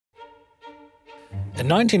In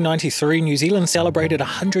 1993, New Zealand celebrated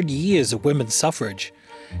 100 years of women's suffrage,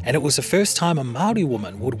 and it was the first time a Māori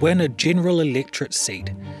woman would win a general electorate seat,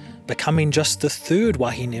 becoming just the third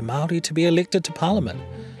wahine Māori to be elected to Parliament.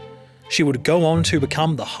 She would go on to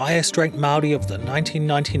become the highest-ranked Māori of the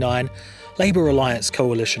 1999 Labour Alliance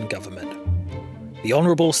coalition government. The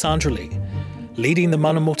Honourable Sandra Lee, leading the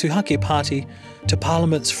Mana Motuhake Party to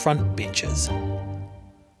Parliament's front benches.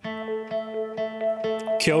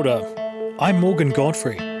 Kia ora. I'm Morgan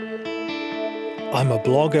Godfrey. I'm a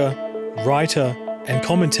blogger, writer and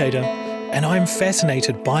commentator, and I'm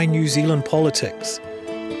fascinated by New Zealand politics.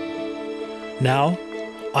 Now,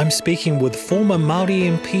 I'm speaking with former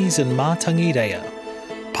Māori MPs in Mātangirea,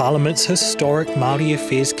 Parliament's historic Māori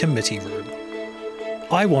Affairs Committee room.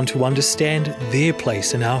 I want to understand their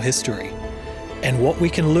place in our history and what we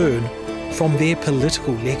can learn from their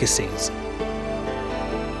political legacies.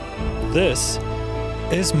 This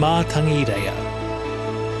is Mātangirea.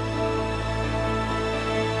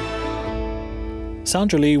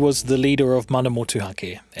 Sandra Lee was the leader of Mana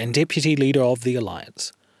Motuhake and deputy leader of the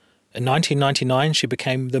Alliance. In 1999, she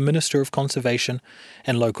became the Minister of Conservation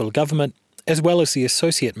and Local Government, as well as the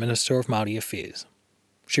Associate Minister of Māori Affairs.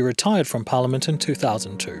 She retired from Parliament in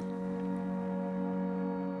 2002.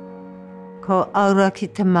 Ko aura ki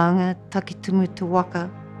te maunga, takitumu te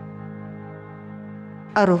waka.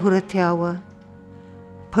 Arohura te awa,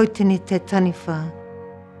 pautini te taniwha,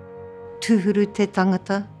 tuhuru te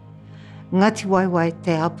tangata, ngati waiwai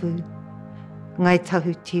te apu, ngai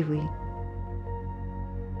tahu tiwi.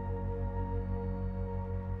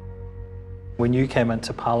 When you came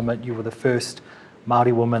into Parliament, you were the first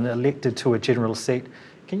Māori woman elected to a general seat.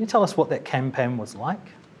 Can you tell us what that campaign was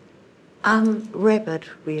like? Rapid,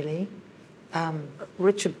 really.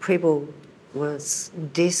 Richard Prebble was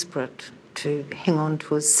desperate to hang on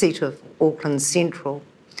to a seat of Auckland Central.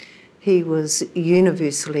 He was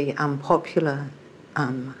universally unpopular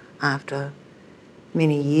after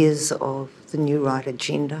many years of the New Right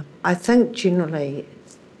agenda. I think generally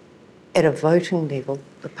at a voting level,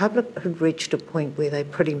 the public had reached a point where they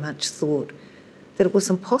pretty much thought that it was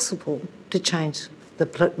impossible to change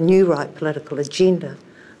the New Right political agenda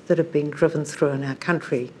that had been driven through in our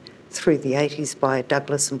country through the 80s by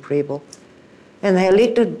Douglas and Prebble. And they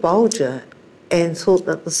elected Bolger and thought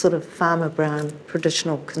that the sort of Farmer Brown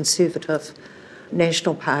traditional conservative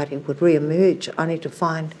National Party would re-emerge, only to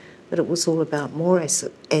find that it was all about more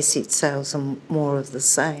asset sales and more of the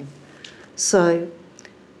same. So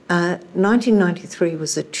 1993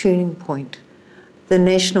 was a turning point. The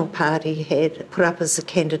National Party had put up as a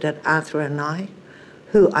candidate Arthur Anai,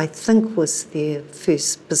 who I think was their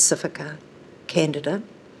first Pacifica candidate.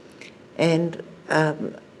 And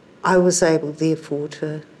I was able, therefore,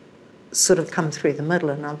 to sort of come through the middle.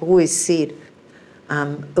 And I've always said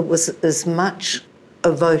it was as much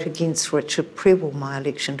a vote against Richard Prebble, my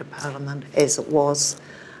election to Parliament, as it was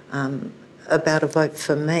about a vote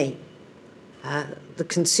for me. The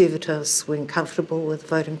Conservatives weren't comfortable with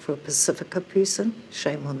voting for a Pacifica person,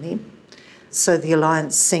 shame on them. So the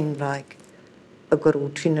Alliance seemed like a good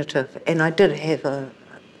alternative. And I did have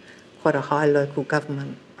quite a high local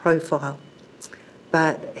government profile.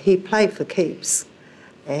 But he played for keeps.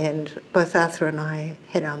 And both Arthur and I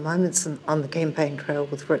had our moments on the campaign trail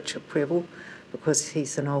with Richard Prebble because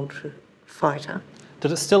he's an old fighter.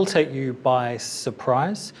 Did it still take you by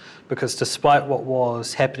surprise? Because despite what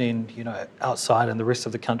was happening, outside in the rest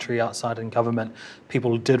of the country, outside in government,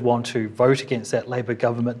 people did want to vote against that Labour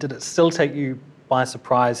government. Did it still take you by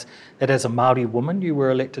surprise that as a Māori woman you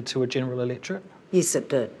were elected to a general electorate? Yes, it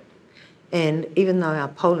did. And even though our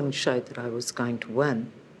polling showed that I was going to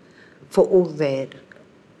win, for all that,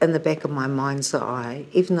 in the back of my mind's eye,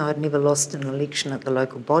 even though I'd never lost an election at the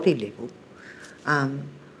local body level,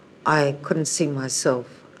 I couldn't see myself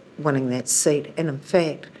winning that seat. And in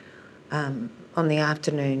fact, on the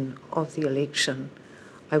afternoon of the election,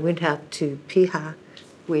 I went out to Piha,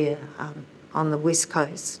 where on the west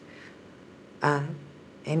coast,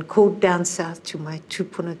 and called down south to my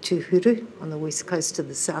tupuna Tuhuru on the west coast of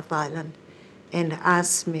the South Island, and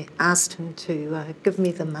asked him to give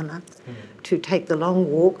me the mana to take the long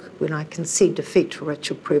walk when I concede defeat to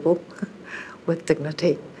Richard Prebble with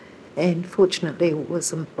dignity. And fortunately, it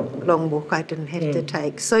was a long walk I didn't have to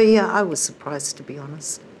take. So yeah, I was surprised, to be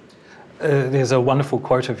honest. There's a wonderful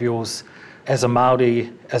quote of yours: as a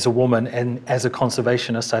Māori, as a woman, and as a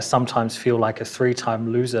conservationist, I sometimes feel like a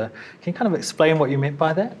three-time loser. Can you kind of explain what you meant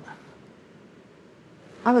by that?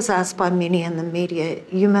 I was asked by many in the media,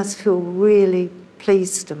 you must feel really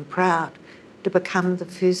pleased and proud to become the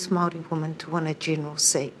first Māori woman to win a general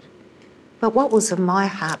seat. But what was in my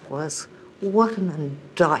heart was, what an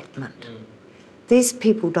indictment these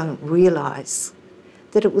people don't realise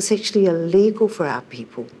that it was actually illegal for our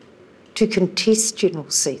people to contest general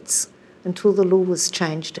seats until the law was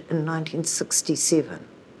changed in 1967.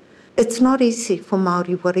 It's not easy for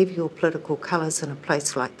Māori, whatever your political colours, in a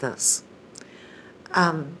place like this.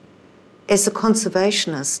 As a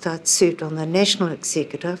conservationist, I'd served on the National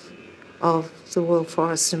Executive of the Royal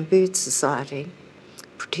Forest and Bird Society,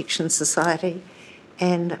 Protection Society,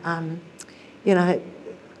 and, you know,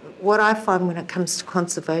 what I find when it comes to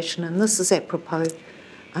conservation, and this is apropos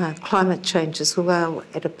climate change as well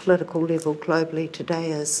at a political level globally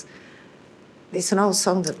today, is there's an old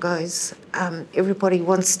song that goes, everybody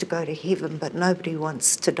wants to go to heaven, but nobody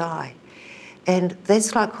wants to die. And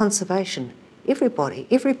that's like conservation. Everybody,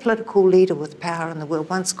 every political leader with power in the world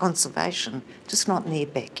wants conservation, just not in their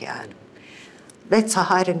backyard. That's a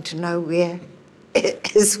hiding to nowhere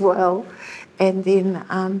as well. And then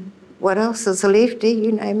what else is a lefty?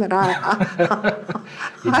 You name it.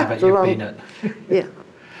 You've been it. Yeah.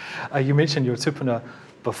 You mentioned your tupuna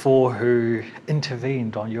before who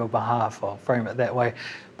intervened on your behalf, I'll frame it that way.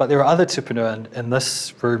 But there are other tupuna in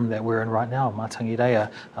this room that we're in right now. Mātangi Rea,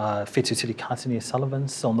 Whetū Tirikatene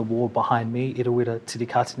Sullivan's on the wall behind me. Irawira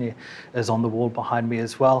Tirikatene is on the wall behind me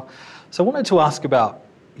as well. So I wanted to ask about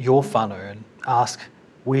your whānau and ask,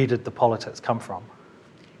 where did the politics come from?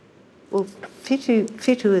 Well,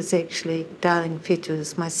 Whetū is actually, darling Whetū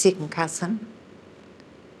is my second cousin.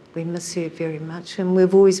 We miss her very much, and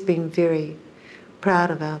we've always been very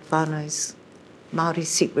proud of our whānau's Māori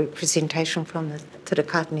seat representation from the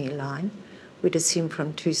Tirikatene line. We descend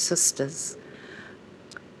from two sisters.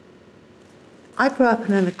 I grew up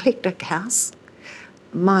in an eclectic house.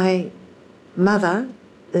 My mother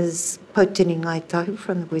is Pautini Ngaitahu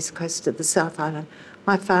from the west coast of the South Island.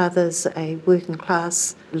 My father's a working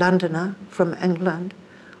class Londoner from England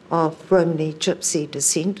of Romany Gypsy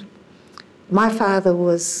descent. My father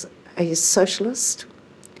was a socialist.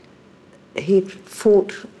 He'd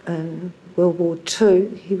fought in World War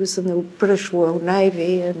II. He was in the British Royal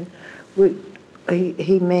Navy and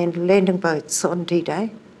he manned landing boats on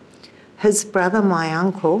D-Day. His brother, my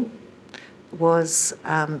uncle, was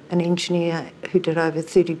an engineer who did over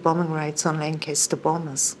 30 bombing raids on Lancaster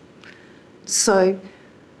bombers. So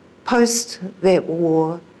post that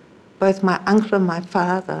war, both my uncle and my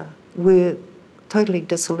father were totally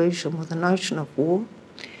disillusioned with the notion of war,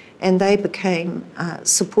 and they became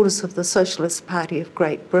supporters of the Socialist Party of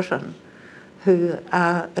Great Britain, who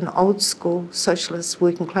are an old school socialist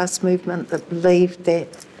working class movement that believed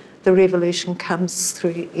that the revolution comes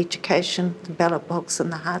through education, the ballot box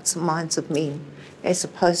and the hearts and minds of men, as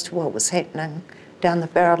opposed to what was happening down the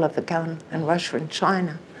barrel of a gun in Russia and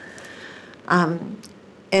China.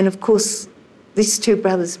 And of course, these two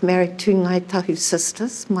brothers married two Ngaitahu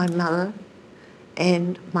sisters, my mother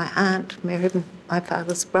and my aunt married my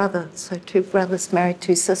father's brother. So two brothers married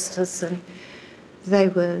two sisters, and they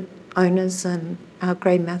were owners in our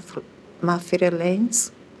grey mawhera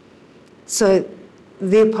lands. So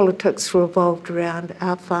their politics revolved around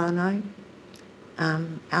our whānau,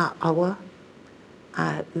 our awa,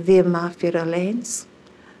 their mawhera lands,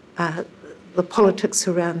 the politics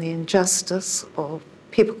around the injustice of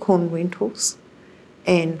peppercorn rentals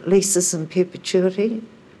and leases in perpetuity.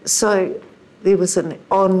 So there was an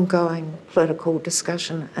ongoing political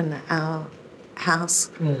discussion in our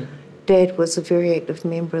house. Dad was a very active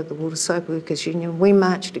member of the Water Soap Workers Union. We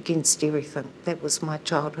marched against everything. That was my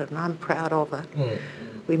childhood, and I'm proud of it.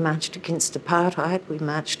 We marched against apartheid. We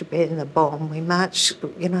marched to ban the bomb. We marched,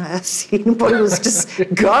 you know, if anybody was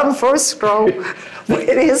just going for a stroll, where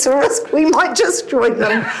there's a risk, we might just join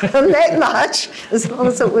them in that march, as long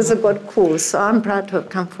as it was a good cause. So I'm proud to have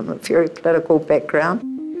come from a very political background.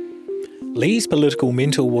 Lee's political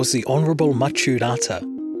mentor was the Honourable Matiu Rata.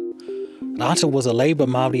 Rata was a Labour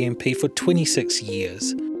Māori MP for 26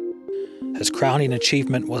 years. His crowning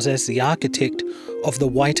achievement was as the architect of the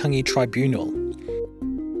Waitangi Tribunal.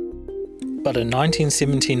 But in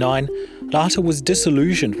 1979, Rata was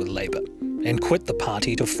disillusioned with Labour and quit the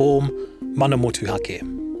party to form Mana Motuhake.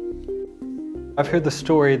 I've heard the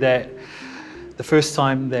story that the first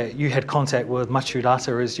time that you had contact with Matiu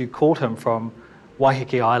Rata is you called him from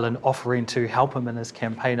Waiheke Island offering to help him in his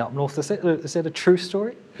campaign up north. Is that a true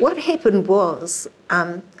story? What happened was,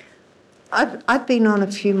 I've been on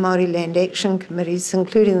a few Māori land action committees,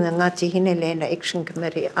 including the Ngāti Hine Land Action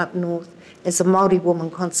Committee up north, as a Māori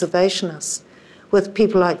woman conservationist, with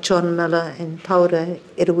people like John Miller and Taura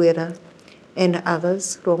Irawira and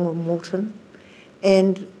others, Rongo Morton.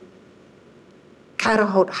 And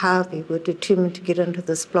Karaholt Harvey were determined to get into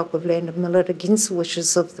this block of land of Millet against the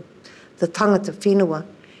wishes of the tangata whenua.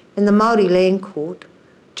 And the Māori Land Court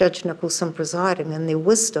Judge Nicholson presiding, in their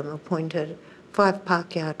wisdom, appointed 5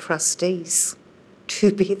 Pākehā trustees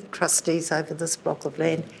to be the trustees over this block of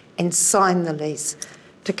land and sign the lease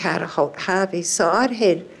to Carter Holt Harvey. So I'd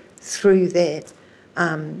had, through that,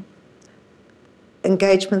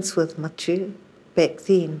 engagements with Matu back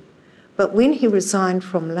then. But when he resigned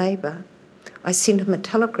from Labour, I sent him a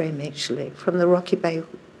telegram, actually, from the Rocky Bay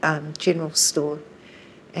General Store.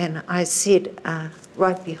 And I said,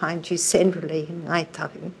 right behind you, Sandra Lee, ngai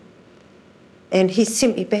tahu. And he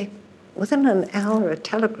sent me back, within an hour, a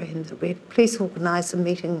telegram that read, please organise a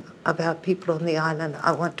meeting of our people on the island.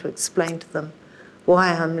 I want to explain to them why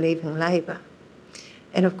I'm leaving Labour.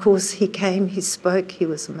 And of course, he came, he spoke, he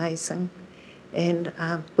was amazing. And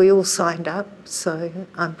we all signed up, so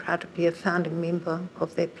I'm proud to be a founding member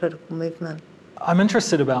of that political movement. I'm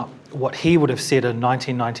interested about what he would have said in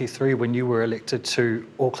 1993 when you were elected to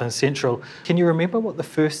Auckland Central. Can you remember what the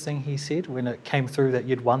first thing he said when it came through that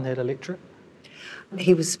you'd won that electorate?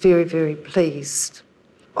 He was very, very pleased.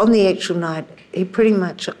 On the actual night, he pretty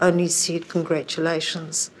much only said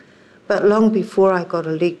congratulations. But long before I got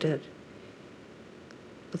elected,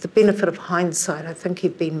 with the benefit of hindsight, I think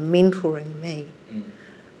he'd been mentoring me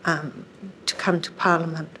to come to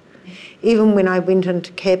Parliament. Even when I went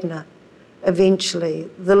into Cabinet, eventually,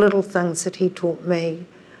 the little things that he taught me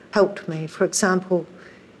helped me. For example,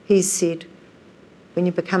 he said, when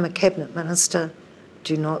you become a Cabinet Minister,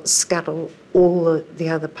 do not scuttle all the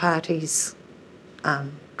other parties'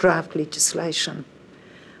 draft legislation.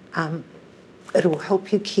 It'll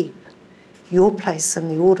help you keep your place in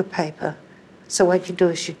the order paper. So what you do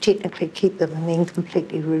is you technically keep them and then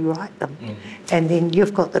completely rewrite them. And then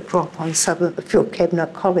you've got the drop on some of your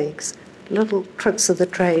Cabinet colleagues. Little tricks of the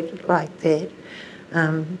trade like that.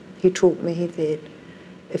 He taught me that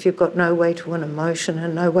if you've got no way to win a motion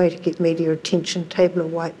and no way to get media attention, table a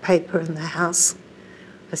white paper in the House.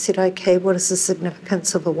 I said, okay, what is the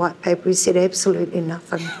significance of a white paper? He said, absolutely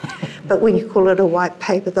nothing. But when you call it a white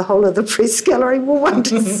paper, the whole of the press gallery will want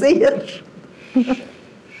to see it.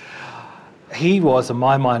 He was, in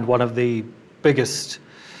my mind, one of the biggest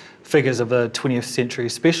figures of the 20th century,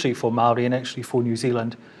 especially for Māori and actually for New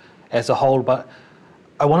Zealand as a whole. But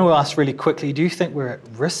I want to ask really quickly, do you think we're at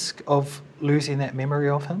risk of losing that memory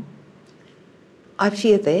of him? I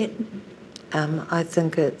fear that. I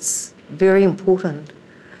think it's very important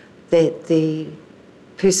that the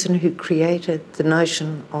person who created the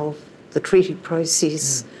notion of the treaty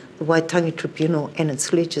process, the Waitangi Tribunal and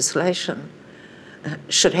its legislation,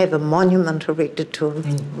 should have a monument erected to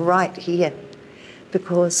him right here,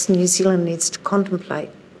 because New Zealand needs to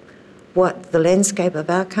contemplate what the landscape of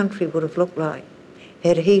our country would have looked like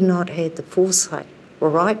had he not had the foresight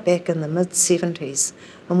right back in the mid-70s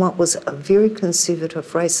in what was a very conservative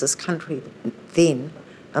racist country then,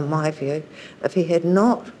 in my view, if he had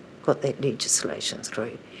not got that legislation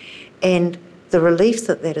through. And the relief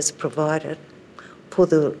that that has provided for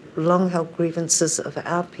the long-held grievances of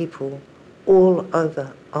our people all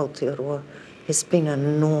over Aotearoa has been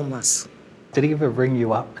enormous. Did he ever ring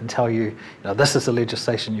you up and tell you, this is the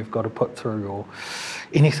legislation you've got to put through, or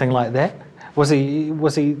anything like that? Was he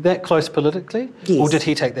that close politically? Yes. Or did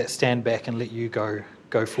he take that stand back and let you go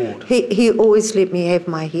forward? He always let me have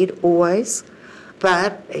my head, always.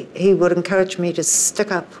 But he would encourage me to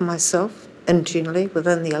stick up for myself internally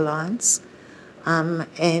within the Alliance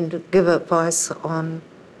and give advice on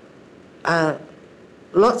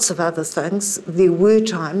lots of other things. There were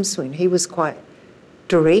times when he was quite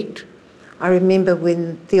direct. I remember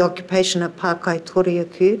when the occupation at Pākaitori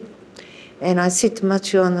occurred, and I said to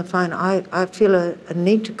Matiu on the phone, I feel a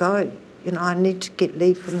need to go. I need to get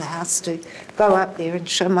leave from the House to go up there and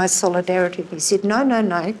show my solidarity. He said, no,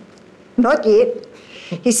 not yet.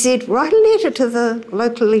 He said, write a letter to the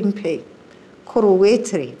local MP, Koro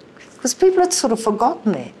Wetiri, because people had sort of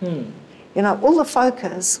forgotten that. All the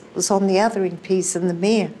focus was on the other MPs and the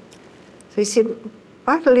mayor. So he said,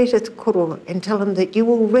 write a letter to Koro and tell him that you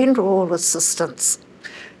will render all assistance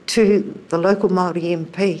to the local Māori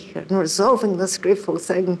MP in resolving this dreadful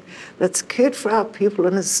thing that's occurred for our people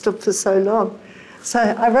and has stood for so long. So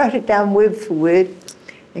I wrote it down word for word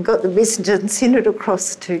and got the messenger and sent it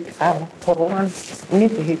across to Koro. I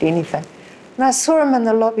never heard anything. And I saw him in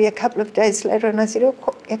the lobby a couple of days later and I said,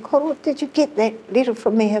 Koro, did you get that letter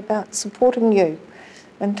from me about supporting you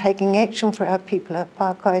and taking action for our people at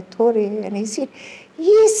Pākaitori? And he said,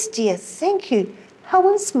 yes, dear, thank you.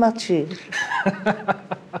 How is Matiu?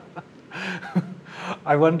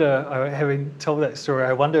 I wonder, having told that story,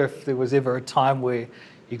 I wonder if there was ever a time where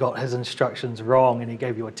you got his instructions wrong and he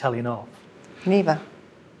gave you a telling off. Never.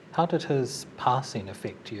 How did his passing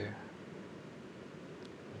affect you?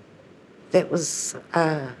 that was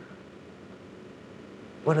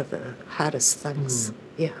one of the hardest things.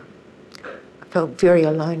 Yeah. I felt very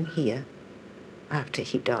alone here after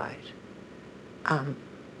he died.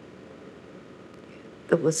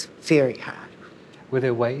 It was very hard. Were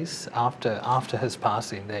there ways after his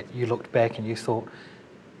passing that you looked back and you thought,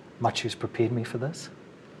 Machiu's prepared me for this?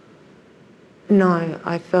 No,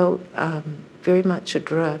 I felt very much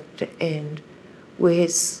adrift, and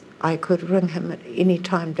whereas I could ring him at any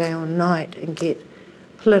time, day or night, and get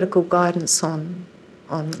political guidance on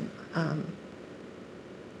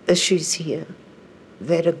issues here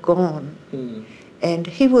that are gone. And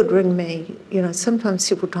he would ring me, sometimes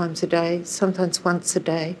several times a day, sometimes once a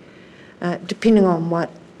day, depending on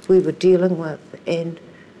what we were dealing with. And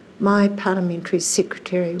my parliamentary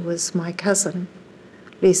secretary was my cousin,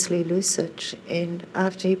 Leslie Lusich, and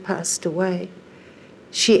after he passed away,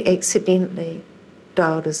 she accidentally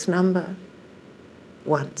dialed his number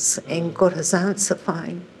once and got his answer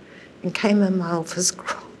phone and came in my office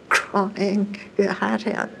crying her heart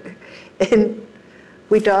out. And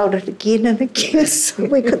we dialed it again and again so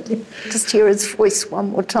we could just hear his voice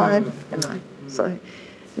one more time. It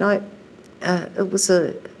was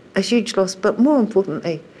a huge loss, but more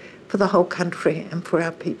importantly, for the whole country and for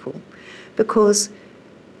our people. Because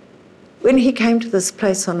when he came to this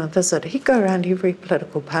place on a visit, he'd go around every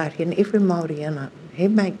political party and every Māori in it.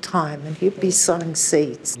 He'd make time and he'd be sowing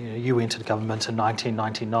seeds. You entered government in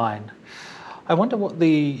 1999. I wonder what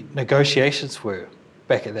the negotiations were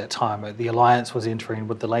back at that time. The alliance was entering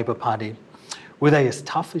with the Labour Party. Were they as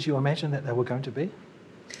tough as you imagined that they were going to be?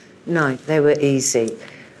 No, they were easy.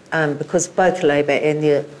 Because both Labour and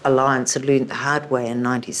the Alliance had learnt the hard way in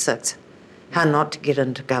 '96 how not to get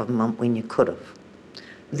into government when you could have.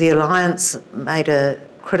 The Alliance made a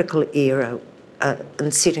critical error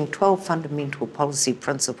in setting 12 fundamental policy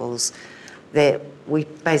principles that we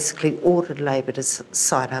basically ordered Labour to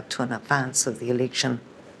side up to in advance of the election,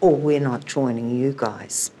 or we're not joining you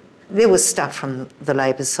guys. There was stuff from the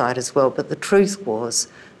Labour side as well, but the truth was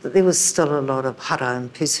that there was still a lot of hara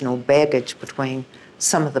and personal baggage between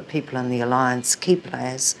some of the people in the Alliance, key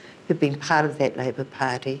players who'd been part of that Labour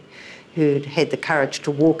Party, who'd had the courage to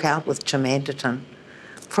walk out with Jim Anderton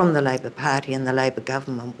from the Labour Party and the Labour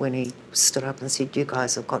government when he stood up and said, you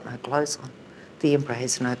guys have got no clothes on. The Emperor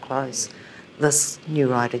has no clothes. This new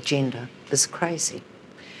right agenda is crazy.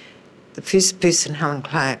 The first person Helen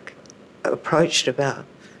Clark approached about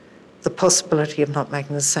the possibility of not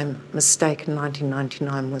making the same mistake in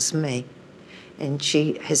 1999 was me, and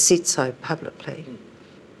she has said so publicly.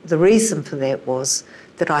 The reason for that was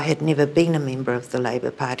that I had never been a member of the Labour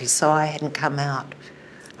Party, so I hadn't come out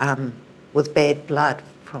with bad blood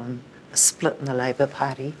from a split in the Labour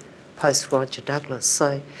Party post Roger Douglas.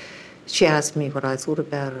 So she asked me what I thought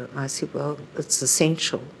about it, and I said, well, it's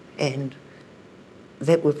essential, and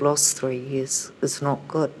that we've lost 3 years is not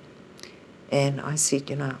good. And I said,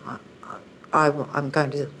 I'm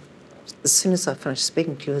going to, as soon as I finish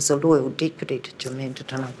speaking to you as a loyal deputy to Jim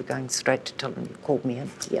Anderton, I'll be going straight to tell him you called me in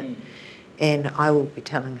here. And I will be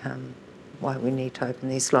telling him why we need to open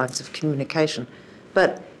these lines of communication.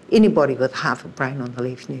 But anybody with half a brain on the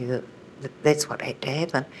left knew that that's what had to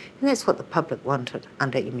happen, and that's what the public wanted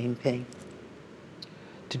under MMP.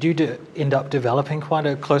 Did you end up developing quite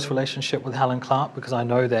a close relationship with Helen Clark? Because I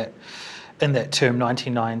know that in that term,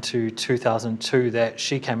 1999 to 2002, that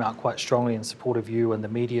she came out quite strongly in support of you and the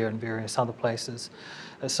media and various other places.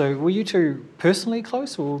 So were you two personally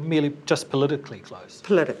close or merely just politically close?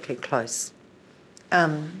 Politically close.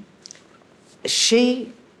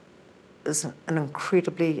 She is an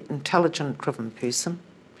incredibly intelligent, driven person.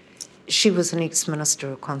 She was an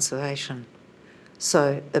ex-Minister of Conservation,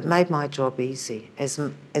 so it made my job easy. As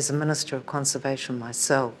a Minister of Conservation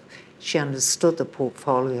myself, she understood the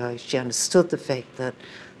portfolio, she understood the fact that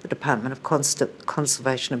the Department of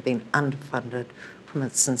Conservation had been underfunded from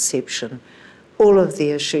its inception. All of the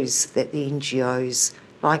issues that the NGOs,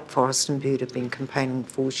 like Forest and Bird, have been campaigning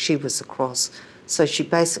for, she was across. So she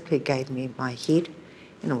basically gave me my head,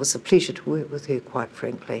 and it was a pleasure to work with her, quite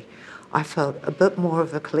frankly. I felt a bit more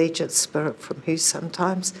of a collegiate spirit from her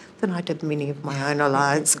sometimes than I did many of my own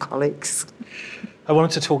Alliance colleagues. I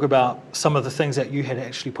wanted to talk about some of the things that you had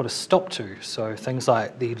actually put a stop to. So things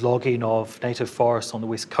like the logging of native forests on the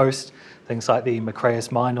west coast, things like the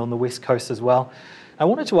Macraes mine on the west coast as well. I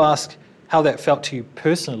wanted to ask how that felt to you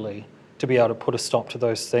personally to be able to put a stop to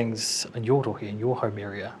those things in your rohe, in your home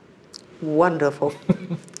area. Wonderful.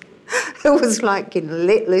 It was like getting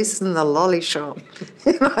let loose in the lolly shop.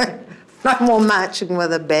 No more marching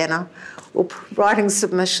with a banner or writing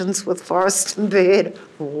submissions with Forest and Bird.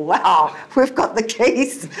 Wow, we've got the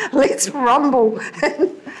keys, let's rumble.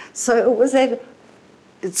 And so it was that.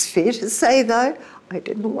 It's fair to say, though, I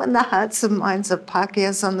didn't win the hearts and minds of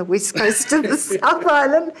Pākehās on the west coast of the South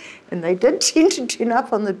Island, and they did tend to turn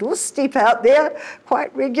up on the doorstep out there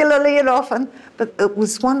quite regularly and often. But it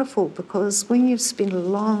was wonderful, because when you've spent a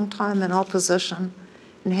long time in opposition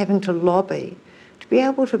and having to lobby, to be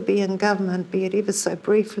able to be in government, be it ever so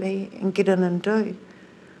briefly, and get in and do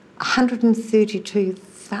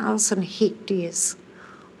 132,000 hectares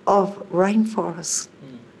of rainforests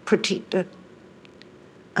protected.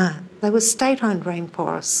 They were state-owned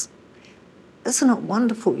rainforests. Isn't it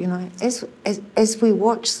wonderful, you know, as we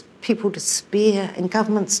watch people despair and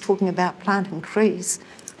governments talking about planting trees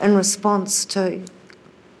in response to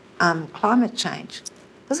climate change,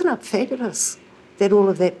 isn't it fabulous that all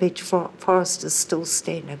of that beech forest is still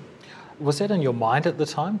standing? Was that in your mind at the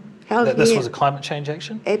time? That this was a climate change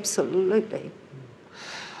action? Absolutely.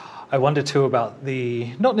 I wonder too about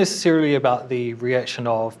not necessarily about the reaction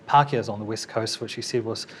of Pākehās on the West Coast, which you said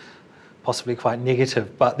was possibly quite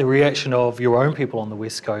negative, but the reaction of your own people on the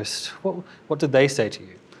West Coast. What did they say to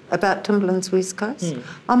you? About Timberland's West Coast?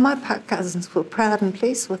 Oh, my Pākehā cousins were proud and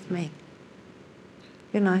pleased with me.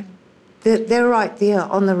 You know, they're right there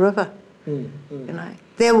on the river. You know,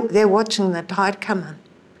 they're watching the tide come in.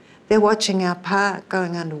 They're watching our park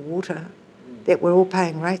going underwater that we're all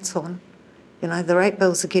paying rates on. You know, the rate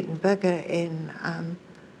bills are getting bigger and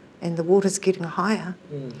the water's getting higher.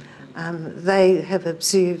 They have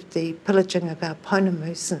observed the pillaging of our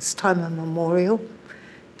pounamu since time immemorial.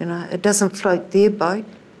 You know, it doesn't float their boat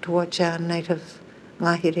to watch our native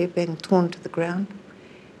ngahere being torn to the ground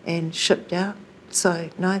and shipped out.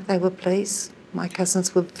 So, no, they were pleased. My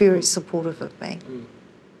cousins were very supportive of me.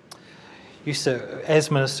 As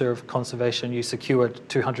Minister of Conservation, you secured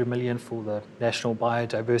 $200 million for the National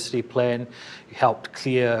Biodiversity Plan. You helped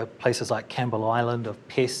clear places like Campbell Island of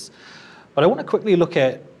pests. But I want to quickly look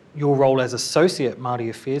at your role as Associate Māori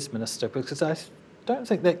Affairs Minister, because I don't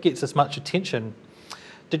think that gets as much attention.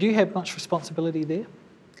 Did you have much responsibility there?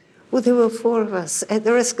 Well, there were four of us. At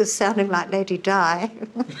the risk of sounding like Lady Di,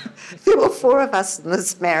 there were four of us in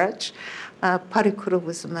this marriage. Parikura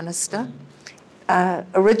was the minister.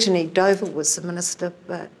 Originally, Dover was the minister,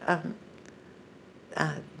 but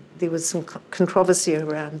there was some controversy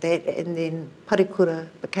around that, and then Parikura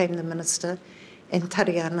became the minister, and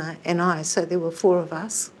Tariana and I, so there were four of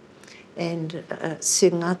us. And Sir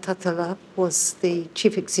Ngātatala was the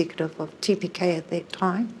chief executive of TPK at that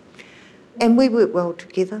time. And we worked well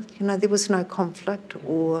together. You know, there was no conflict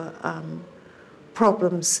or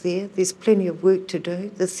problems there. There's plenty of work to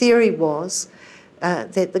do. The theory was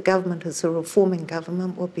that the government, as a reforming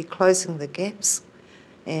government, would be closing the gaps.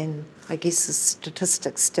 And I guess the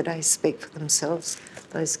statistics today speak for themselves.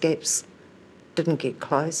 Those gaps didn't get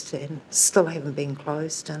closed and still haven't been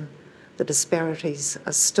closed, and the disparities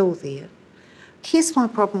are still there. Here's my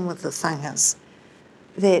problem with the thing is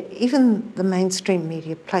that even the mainstream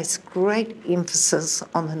media place great emphasis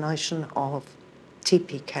on the notion of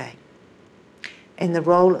TPK and the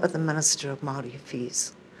role of the Minister of Māori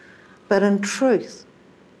Affairs. But in truth,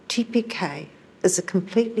 TPK is a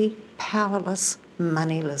completely powerless,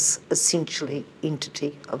 moneyless, essentially,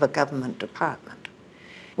 entity of a government department.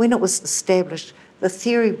 When it was established, the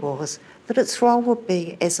theory was that its role would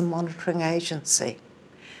be as a monitoring agency,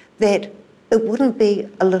 that it wouldn't be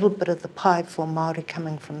a little bit of the pie for Māori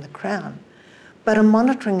coming from the Crown, but a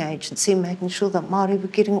monitoring agency making sure that Māori were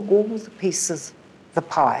getting all the pieces, the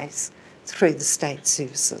pies, through the state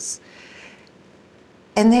services.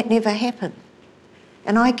 And that never happened.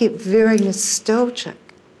 And I get very nostalgic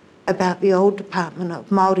about the old Department of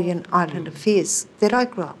Māori and Island Affairs that I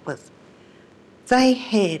grew up with. They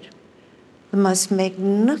had the most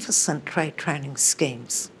magnificent trade training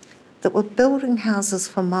schemes that were building houses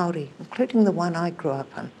for Māori, including the one I grew up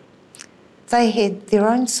in. They had their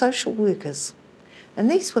own social workers,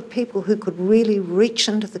 and these were people who could really reach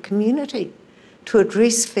into the community to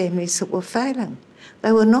address families that were failing.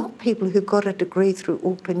 They were not people who got a degree through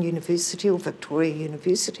Auckland University or Victoria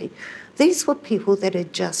University. These were people that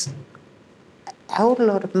had just held a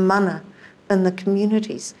lot of mana in the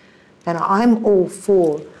communities. And I'm all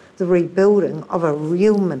for the rebuilding of a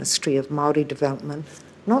real Ministry of Māori Development,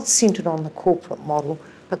 not centred on the corporate model,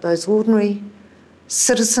 but those ordinary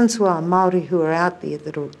citizens who are Māori who are out there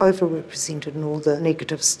that are overrepresented in all the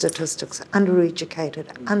negative statistics, undereducated,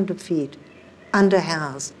 underfed,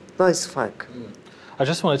 underhoused, those folk. I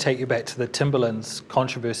just want to take you back to the Timberlands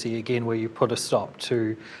controversy again, where you put a stop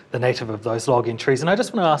to the native of those logging trees. And I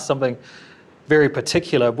just want to ask something very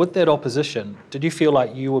particular. With that opposition, did you feel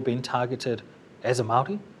like you were being targeted as a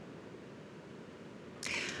Māori?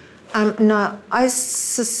 No, I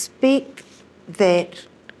suspect that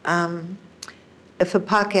if a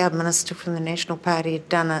Pākehā minister from the National Party had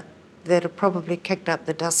done it, they'd have probably kicked up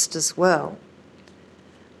the dust as well.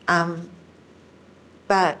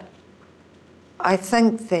 But I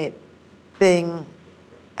think that being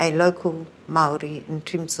a local Māori in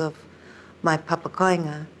terms of my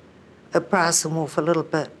papakainga, it brass them off a little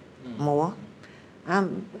bit more.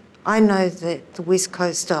 I know that the West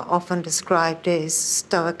Coast are often described as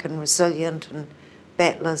stoic and resilient and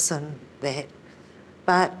battlers and that,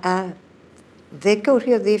 but they're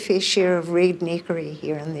guilty of their fair share of redneckery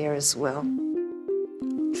here and there as well.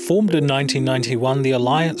 Formed in 1991, the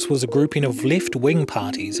Alliance was a grouping of left-wing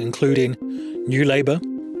parties including New Labour,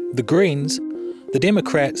 the Greens, the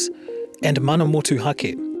Democrats and Mana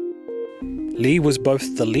Motuhake. Lee was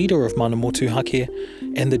both the leader of Mana Motuhake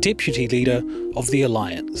and the deputy leader of the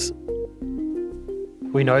Alliance.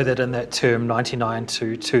 We know that in that term, 1999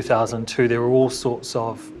 to 2002, there were all sorts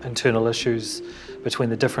of internal issues between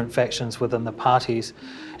the different factions within the parties,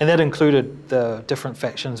 and that included the different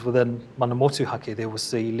factions within Mana Motuhake. There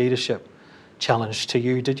was the leadership challenge to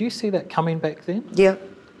you. Did you see that coming back then? Yeah.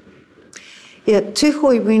 Yeah,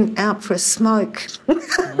 Tūhoi went out for a smoke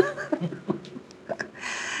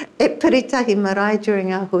at Piritahi Marae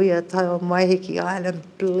during our huia tau on Waiheke Island.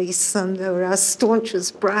 Bless them, they were our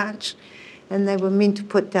staunchest branch, and they were meant to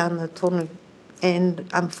put down the tonu. And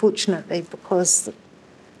unfortunately, because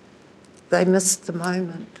they missed the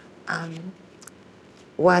moment,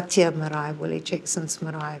 Wātea Marae, Willie Jackson's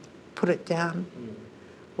marae, put it down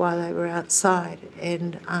while they were outside.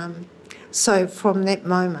 And so from that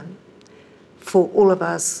moment, for all of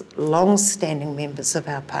us long-standing members of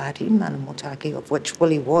our party, Mana Motuhake, of which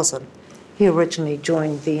Willie wasn't, he originally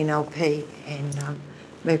joined the NLP and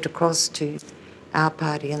moved across to our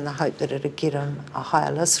party in the hope that it would get him a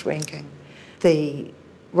higher list ranking. The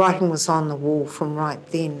writing was on the wall from right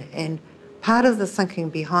then, and part of the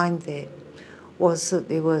thinking behind that was that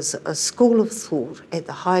there was a school of thought at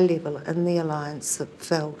the high level in the Alliance that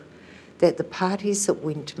felt that the parties that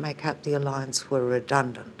went to make up the Alliance were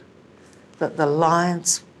redundant, that the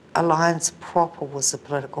Alliance proper was the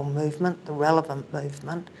political movement, the relevant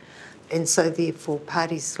movement, and so therefore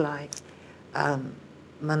parties like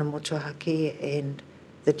Mana Motuhake and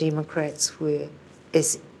the Democrats were,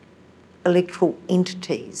 as electoral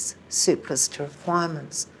entities, surplus to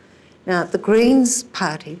requirements. Now, the Greens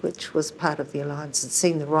party, which was part of the Alliance, had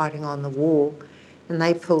seen the writing on the wall, and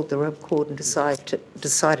they pulled the ripcord and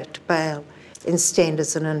decided to bail and stand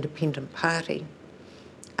as an independent party.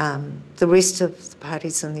 The rest of the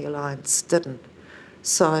parties in the Alliance didn't.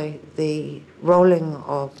 So the rolling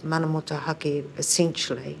of Mana Motuhake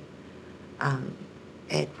essentially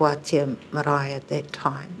at Wātea Marae at that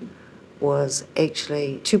time was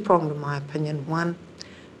actually two-pronged in my opinion. One,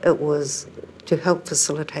 it was to help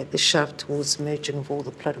facilitate the shove towards the merging of all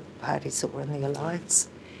the political parties that were in the Alliance,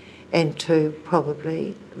 and two,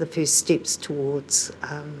 probably the first steps towards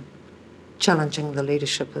challenging the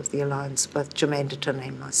leadership of the Alliance, both Jim Anderton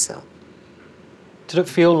and myself. Did it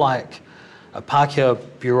feel like a Pākehā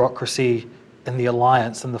bureaucracy in the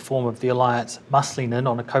Alliance, in the form of the Alliance, muscling in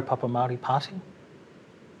on a kaupapa Māori party?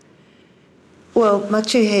 Well,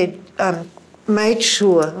 Matiu had made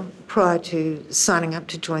sure prior to signing up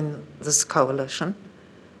to join this coalition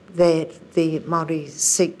that the Māori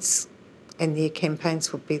seats and their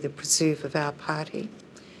campaigns would be the preserve of our party,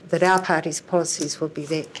 that our party's policies would be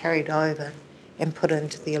that carried over and put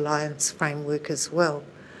into the Alliance framework as well.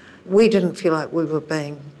 We didn't feel like we were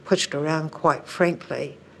being pushed around, quite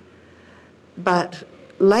frankly, but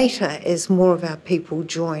later as more of our people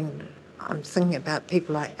joined, I'm thinking about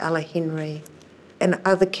people like Ella Henry and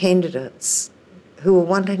other candidates who were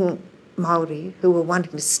wanting Māori, who were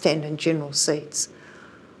wanting to stand in general seats,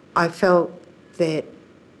 I felt that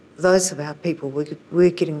those of our people were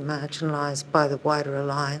getting marginalised by the wider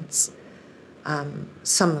Alliance,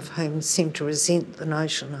 some of whom seemed to resent the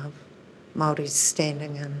notion of Māoris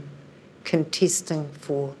standing and contesting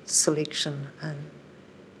for selection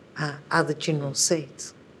in other general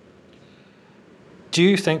seats. Do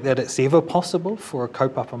you think that it's ever possible for a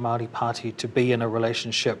kaupapa Māori party to be in a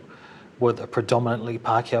relationship with a predominantly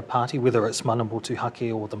Pākehā party, whether it's Mana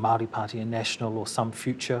Motuhake or the Māori Party and National or some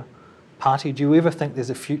future party? Do you ever think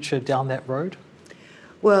there's a future down that road?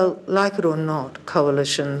 Well, like it or not,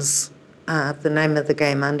 coalitions are the name of the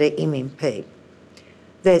game under MMP.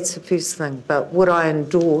 That's the first thing. But would I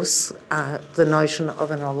endorse the notion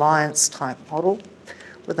of an alliance type model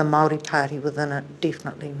with a Māori party within it?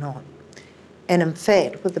 Definitely not. And in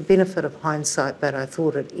fact, with the benefit of hindsight, but I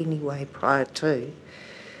thought it anyway prior to,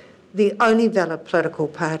 the only valid political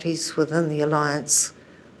parties within the alliance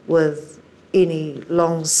with any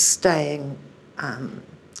long-staying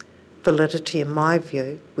validity, in my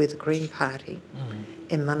view, were the Green Party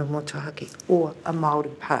and Mana Motuhake, or a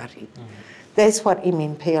Māori party. That's what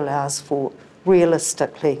MMP allows for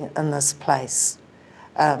realistically in this place.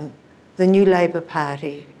 The new Labour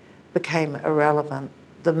Party became irrelevant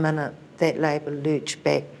the minute that Labour lurched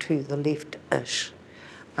back to the left-ish.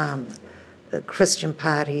 The Christian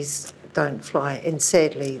parties don't fly, and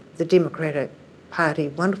sadly, the Democratic Party,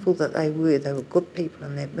 wonderful that they were good people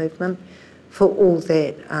in that movement, for all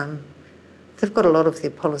that, they've got a lot of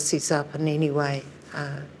their policies up, and anyway,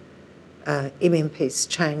 MMP's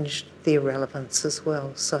changed their relevance as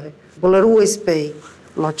well. So, will it always be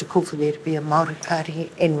logical for there to be a Māori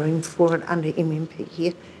party and room for it under MMP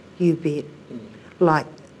here? You bet. Like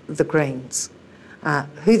the Greens.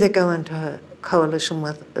 Who they go into coalition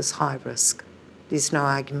with is high risk. There's no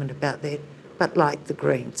argument about that. But like the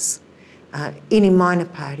Greens, any minor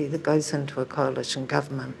party that goes into a coalition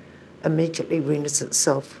government immediately renders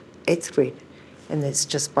itself a threat, and that's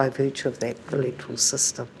just by virtue of that electoral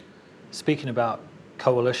system. Speaking about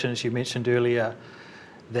coalitions, you mentioned earlier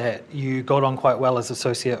that you got on quite well as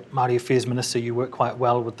Associate Māori Affairs Minister. You worked quite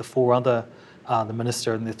well with the four other, the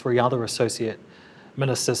Minister and the three other Associate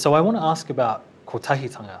Ministers. So I want to ask about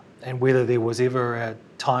kotahitanga and whether there was ever a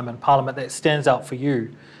time in Parliament that stands out for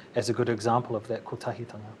you as a good example of that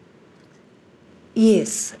kotahitanga.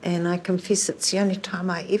 Yes, and I confess it's the only time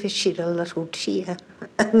I ever shed a little tear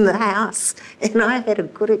in the House, and I had a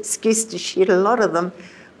good excuse to shed a lot of them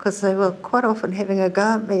because they were quite often having a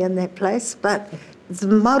go at me in that place. But the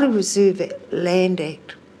Māori Reserve Land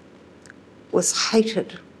Act was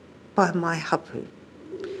hated by my hapu.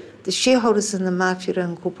 The shareholders in the Mawhira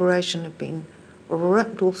Incorporation have been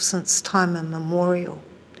ripped off since time immemorial.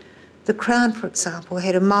 The Crown, for example,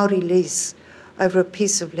 had a Māori lease over a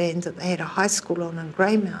piece of land that they had a high school on in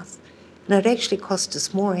Greymouth, and it actually cost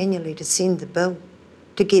us more annually to send the bill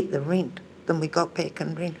to get the rent than we got back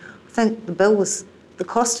in rent. I think the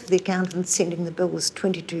cost of the accountant sending the bill was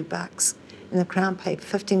 $22, and the Crown paid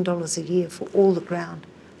 $15 a year for all the ground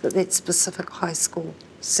that specific high school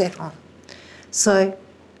sat on. So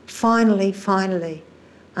finally,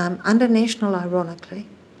 under National, ironically,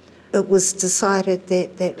 it was decided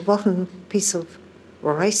that that rotten piece of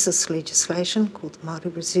racist legislation called the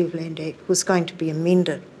Māori Reserve Land Act was going to be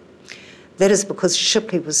amended. That is because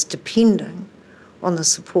Shipley was depending on the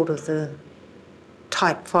support of the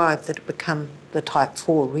Type 5 that had become the Type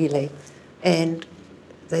 4, really, and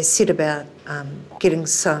they set about getting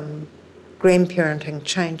some grandparenting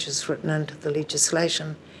changes written into the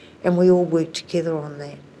legislation, and we all worked together on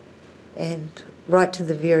that. And right to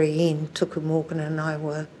the very end, Tuku Morgan and I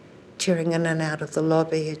were tearing in and out of the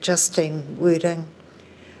lobby, adjusting wording.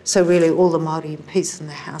 So really all the Māori MPs in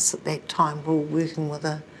the House at that time were all working with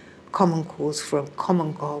a common cause for a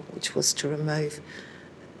common goal, which was to remove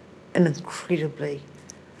an incredibly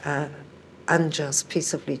unjust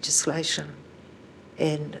piece of legislation.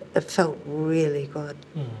 And it felt really good.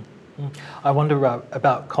 I wonder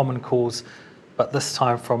about common cause, but this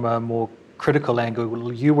time from a more critical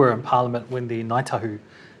angle. You were in Parliament when the Ngaitahu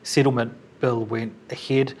settlement bill went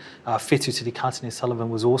ahead. Whetū Te Kātene Sullivan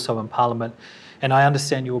was also in Parliament, and I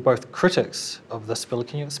understand you were both critics of this bill.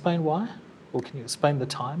 Can you explain why? Or can you explain the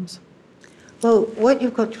times? Well, what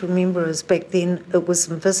you've got to remember is back then it was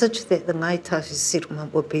envisaged that the Ngaitahu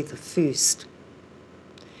settlement would be the first.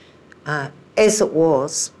 As it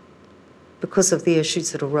was, because of the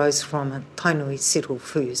issues that arose from it, Tainui settled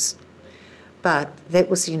first. But that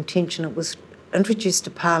was the intention. It was introduced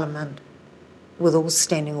to Parliament with all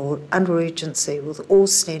standing orders, under urgency, with all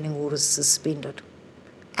standing orders suspended.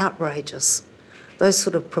 Outrageous. Those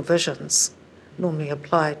sort of provisions normally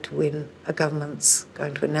apply to when a government's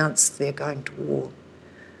going to announce they're going to war.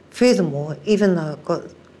 Furthermore, even though it got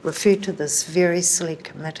referred to this very silly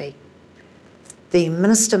committee, the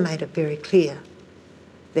Minister made it very clear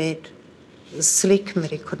that the Select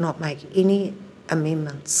Committee could not make any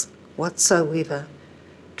amendments whatsoever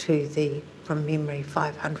to the, from memory,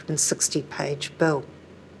 560-page bill.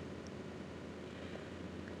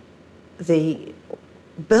 The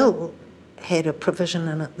bill had a provision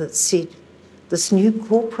in it that said this new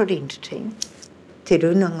corporate entity, Te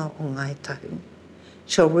Runanga o Ngaitahu,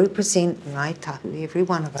 shall represent Ngaitahu, every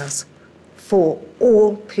one of us, for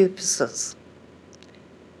all purposes.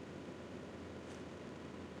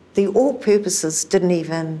 The all purposes didn't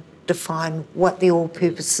even define what the all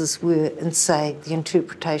purposes were in, say, the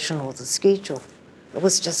interpretation or the schedule. It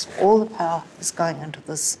was just all the power is going into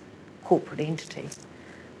this corporate entity.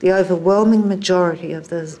 The overwhelming majority of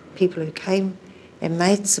the people who came and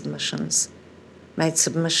made submissions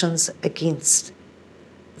against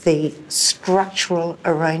the structural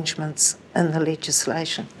arrangements in the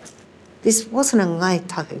legislation. This wasn't a ngai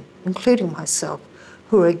tahu, including myself,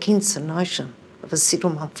 who were against the notion of a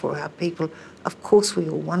settlement for our people. Of course we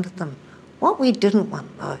all wanted them. What we didn't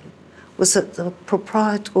want, though, was that the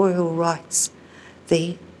proprietorial rights,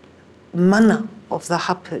 the mana of the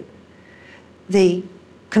hapu, the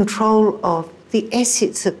control of the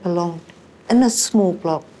assets that belonged in a small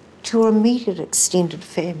block to your immediate extended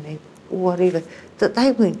family or whatever, that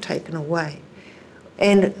they weren't taken away.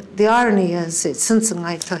 And the irony is that since the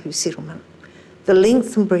Ngai Tahu settlement, the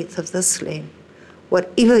length and breadth of this land,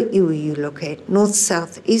 whatever iwi you look at, north,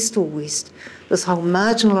 south, east or west, this whole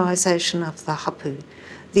marginalisation of the hapu,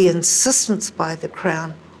 the insistence by the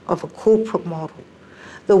Crown of a corporate model,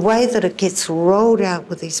 the way that it gets rolled out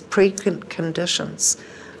with these preconditions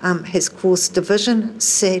has caused division,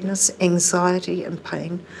 sadness, anxiety and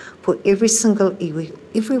pain for every single iwi,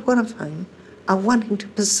 every one of whom are wanting to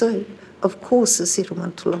pursue, of course, a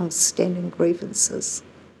settlement to long-standing grievances.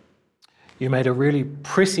 You made a really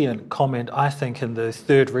prescient comment, I think, in the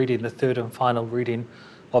third and final reading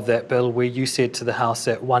of that bill, where you said to the House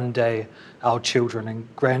that one day our children and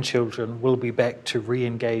grandchildren will be back to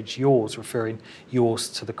re-engage yours, referring yours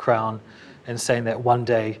to the Crown, and saying that one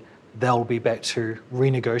day they'll be back to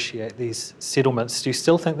renegotiate these settlements. Do you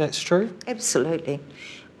still think that's true? Absolutely.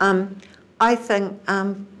 I think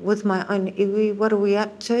with my own iwi, what are we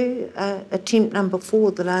up to? Attempt number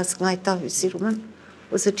 4, the last Ngai Tahu settlement,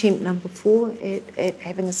 was attempt number 4 at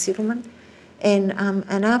having a settlement. And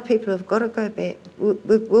our people have got to go back.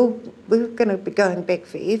 We're going to be going back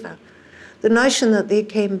forever. The notion that there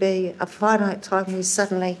can be a finite time where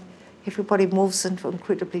suddenly everybody morphs into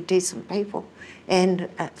incredibly decent people and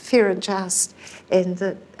fair and just, and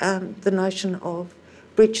that the notion of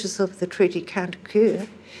breaches of the treaty can't occur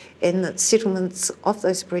and that settlements of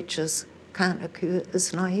those breaches can't occur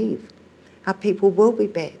is naive. Our people will be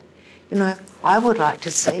back. You know, I would like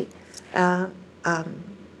to see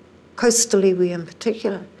coastal iwi in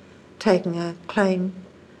particular taking a claim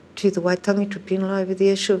to the Waitangi Tribunal over the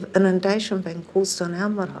issue of inundation being caused on our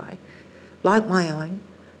marae, like my own,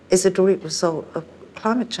 as a direct result of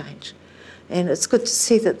climate change. And it's good to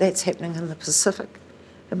see that that's happening in the Pacific.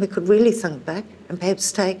 And we could really think back and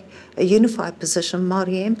perhaps take a unified position,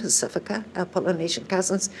 Māori and Pacifica, our Polynesian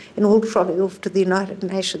cousins, and all trolley off to the United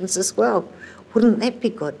Nations as well. Wouldn't that be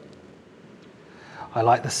good? I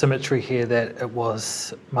like the symmetry here that it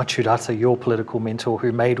was Maturata, your political mentor,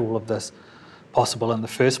 who made all of this possible in the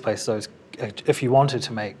first place. So if you wanted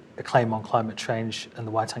to make a claim on climate change in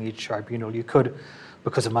the Waitangi Tribunal, you could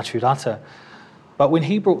because of Maturata. But when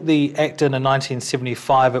he brought the Act in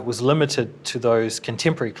 1975, it was limited to those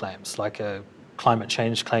contemporary claims, like a climate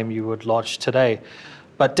change claim you would lodge today.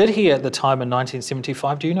 But did he at the time in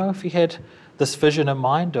 1975, do you know if he had this vision in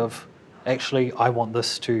mind of, actually, I want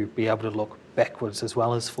this to be able to look backwards as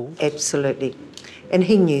well as forward? Absolutely. And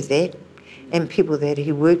he knew that. And people that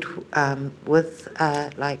he worked with,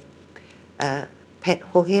 like Pat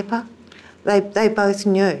Hohepa, they both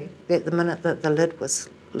knew that the minute that the lid was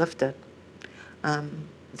lifted,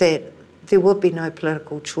 that there would be no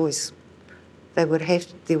political choice. There would have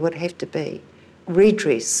to be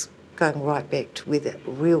redress going right back to where the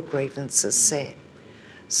real grievances sat.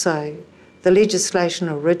 So the legislation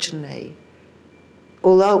originally,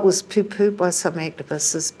 although it was poo-pooed by some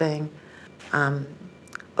activists as being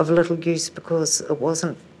of little use because it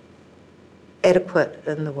wasn't adequate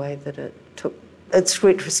in the way that it took its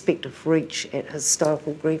retrospective reach at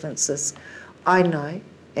historical grievances, I know,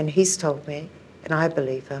 and he's told me, and I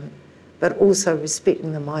believe him, but also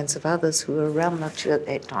respecting the minds of others who were around much at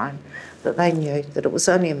that time, that they knew that it was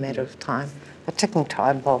only a matter of time, a ticking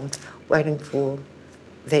time bomb waiting for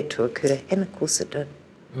that to occur, and of course it did.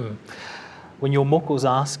 Mm. When your mokos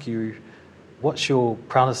ask you, what's your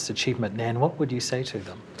proudest achievement, Nan, what would you say to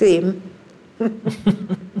them? Them.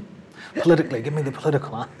 Politically, give me the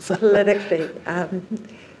political answer. Politically,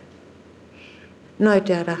 no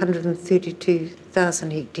doubt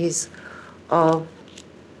 132,000 hectares of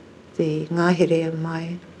the ngahere in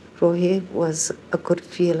my rohe was a good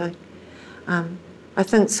feeling. I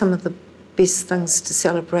think some of the best things to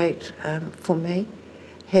celebrate for me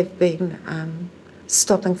have been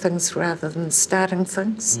stopping things rather than starting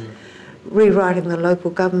things. Mm. Rewriting the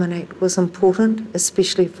Local Government Act was important,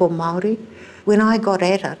 especially for Māori. When I got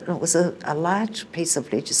at it, and it was a large piece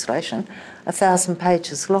of legislation, 1,000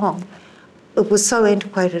 pages long, it was so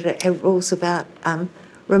antiquated. It had rules about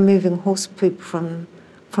removing horse poop from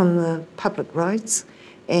the public roads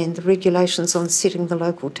and the regulations on setting the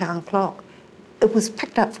local town clock. It was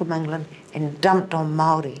picked up from England and dumped on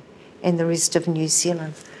Māori and the rest of New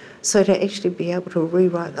Zealand. So to actually be able to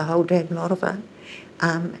rewrite the whole damn lot of it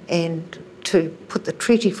and to put the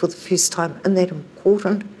treaty for the first time in that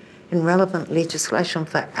important and relevant legislation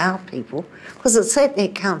for our people, because it's at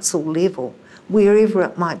that council level, wherever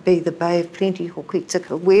it might be, the Bay of Plenty,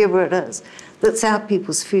 Hokitika, wherever it is, that's our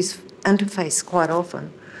people's first interface quite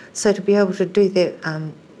often. So to be able to do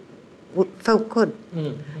that felt good.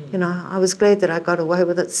 You know, I was glad that I got away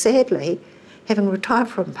with it. Sadly, having retired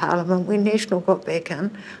from Parliament, when National got back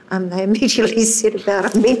in, they immediately set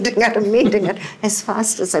about amending it as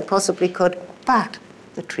fast as they possibly could, but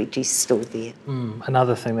the treaty's still there.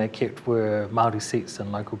 Another thing they kept were Māori seats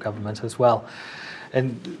in local government as well.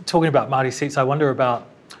 And talking about Māori seats, I wonder about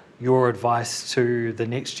your advice to the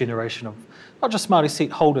next generation of not just Māori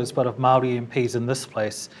seat holders, but of Māori MPs in this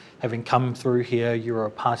place. Having come through here, you were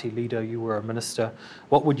a party leader, you were a minister.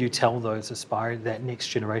 What would you tell those aspiring, that next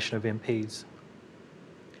generation of MPs?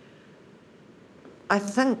 I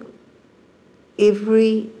think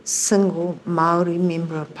every single Māori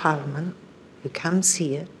member of Parliament who comes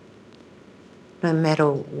here, no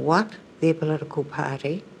matter what their political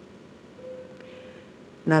party,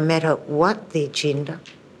 no matter what their gender,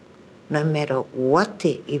 no matter what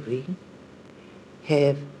their iwi,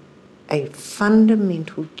 have a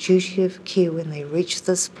fundamental duty of care when they reach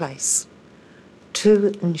this place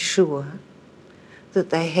to ensure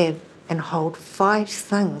that they have and hold 5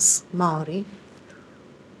 things, Māori,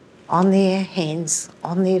 on their hands,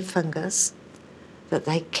 on their fingers, that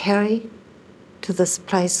they carry to this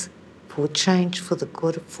place for change, for the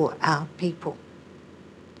good, for our people.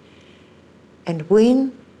 And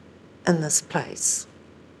when in this place,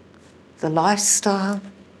 the lifestyle,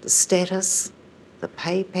 the status, the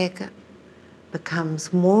pay packet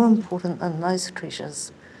becomes more important than those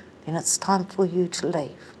treasures, then it's time for you to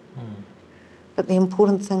leave. But the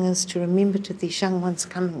important thing is to remember to these young ones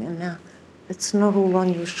coming in now, it's not all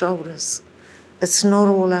on your shoulders. It's not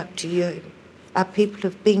all up to you. Our people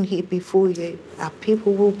have been here before you. Our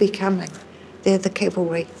people will be coming. They're the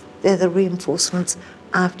cavalry. They're the reinforcements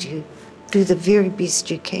after you. Do the very best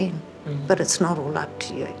you can, but it's not all up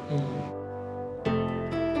to you.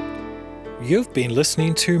 You've been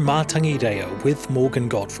listening to Mātangi Reo with Morgan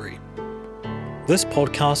Godfrey. This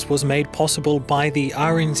podcast was made possible by the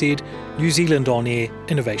RNZ New Zealand On Air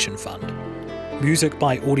Innovation Fund. Music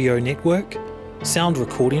by Audio Network, sound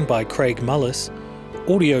recording by Craig Mullis,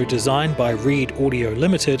 audio design by Reed Audio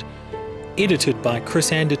Limited, edited by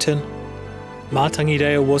Chris Anderton. Mātangi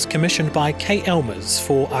Reo was commissioned by Kay Elmers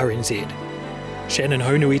for RNZ. Shannon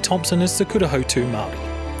Honui Thompson is the Kurahotu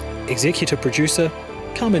Māori. Executive producer,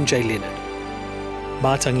 Carmen J. Leonard.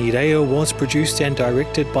 Mātangi Reo was produced and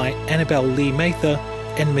directed by Annabelle Lee Mather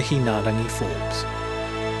and Mihi Narangi Forbes.